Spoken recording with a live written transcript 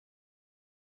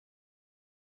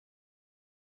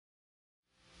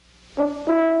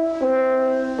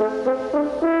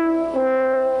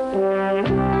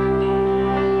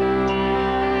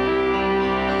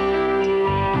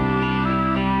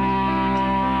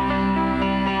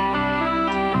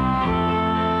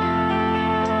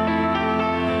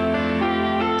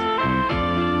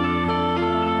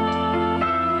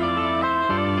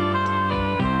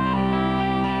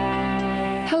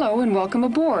Hello and welcome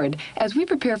aboard. As we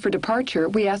prepare for departure,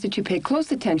 we ask that you pay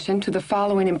close attention to the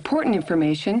following important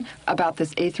information about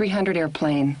this A300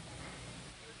 airplane.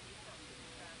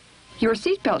 Your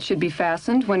seatbelt should be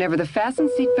fastened whenever the fasten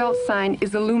seatbelt sign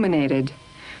is illuminated.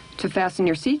 To fasten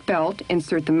your seatbelt,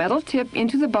 insert the metal tip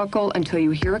into the buckle until you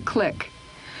hear a click.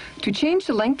 To change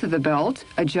the length of the belt,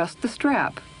 adjust the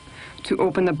strap. To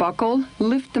open the buckle,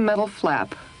 lift the metal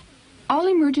flap. All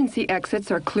emergency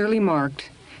exits are clearly marked.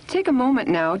 Take a moment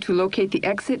now to locate the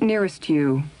exit nearest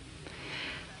you.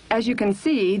 As you can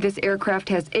see, this aircraft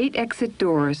has 8 exit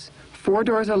doors. 4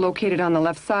 doors are located on the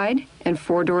left side and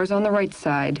 4 doors on the right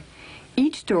side.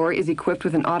 Each door is equipped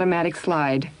with an automatic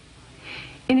slide.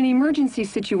 In an emergency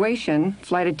situation,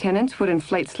 flight attendants would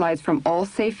inflate slides from all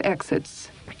safe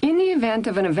exits. In the event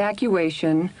of an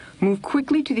evacuation, move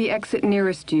quickly to the exit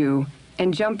nearest you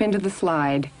and jump into the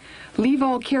slide. Leave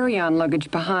all carry-on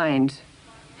luggage behind.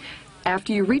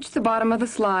 After you reach the bottom of the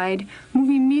slide, move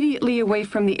immediately away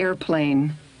from the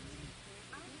airplane.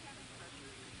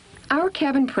 Our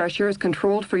cabin pressure is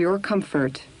controlled for your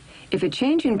comfort. If a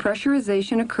change in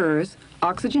pressurization occurs,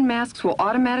 oxygen masks will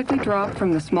automatically drop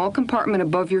from the small compartment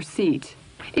above your seat.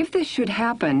 If this should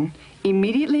happen,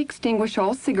 immediately extinguish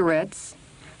all cigarettes,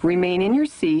 remain in your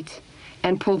seat,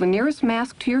 and pull the nearest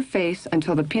mask to your face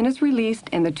until the pin is released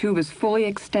and the tube is fully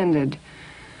extended.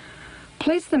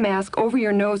 Place the mask over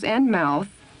your nose and mouth,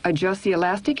 adjust the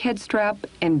elastic head strap,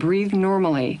 and breathe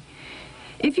normally.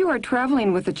 If you are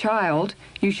traveling with a child,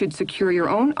 you should secure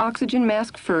your own oxygen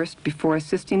mask first before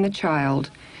assisting the child.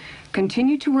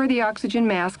 Continue to wear the oxygen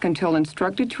mask until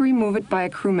instructed to remove it by a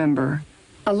crew member.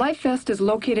 A life vest is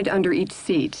located under each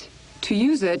seat. To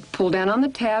use it, pull down on the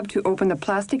tab to open the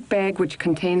plastic bag which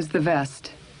contains the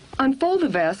vest. Unfold the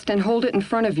vest and hold it in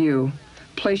front of you.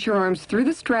 Place your arms through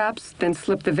the straps, then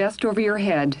slip the vest over your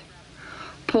head.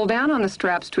 Pull down on the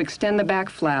straps to extend the back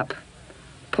flap.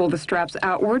 Pull the straps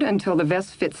outward until the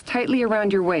vest fits tightly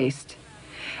around your waist.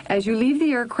 As you leave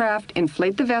the aircraft,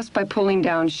 inflate the vest by pulling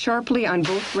down sharply on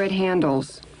both red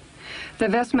handles. The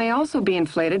vest may also be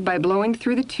inflated by blowing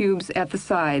through the tubes at the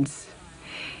sides.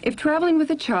 If traveling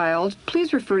with a child,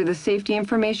 please refer to the safety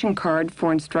information card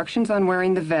for instructions on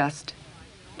wearing the vest.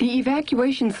 The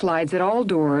evacuation slides at all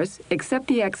doors, except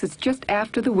the exits just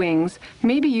after the wings,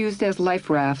 may be used as life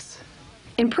rafts.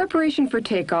 In preparation for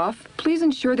takeoff, please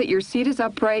ensure that your seat is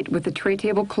upright with the tray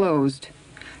table closed.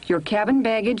 Your cabin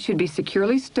baggage should be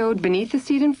securely stowed beneath the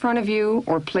seat in front of you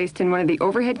or placed in one of the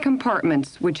overhead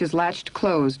compartments, which is latched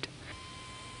closed.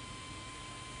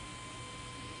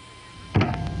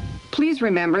 Please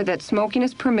remember that smoking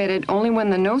is permitted only when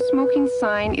the no smoking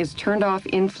sign is turned off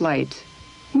in flight.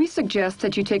 We suggest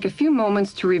that you take a few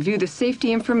moments to review the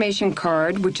safety information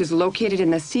card, which is located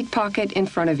in the seat pocket in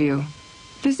front of you.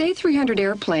 This A300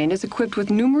 airplane is equipped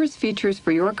with numerous features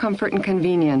for your comfort and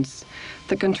convenience.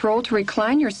 The control to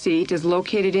recline your seat is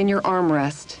located in your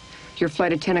armrest. Your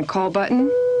flight attendant call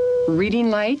button, reading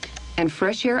light, and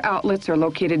fresh air outlets are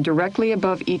located directly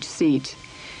above each seat.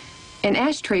 An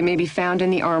ashtray may be found in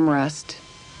the armrest.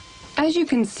 As you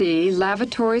can see,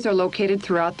 lavatories are located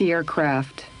throughout the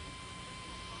aircraft.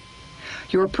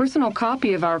 Your personal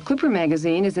copy of our Clipper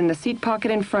magazine is in the seat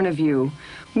pocket in front of you.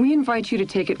 We invite you to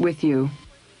take it with you.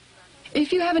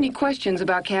 If you have any questions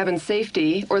about cabin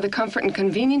safety or the comfort and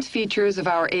convenience features of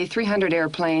our A300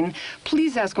 airplane,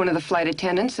 please ask one of the flight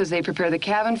attendants as they prepare the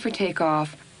cabin for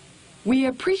takeoff. We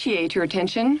appreciate your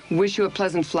attention, wish you a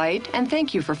pleasant flight, and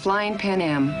thank you for flying Pan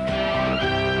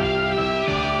Am.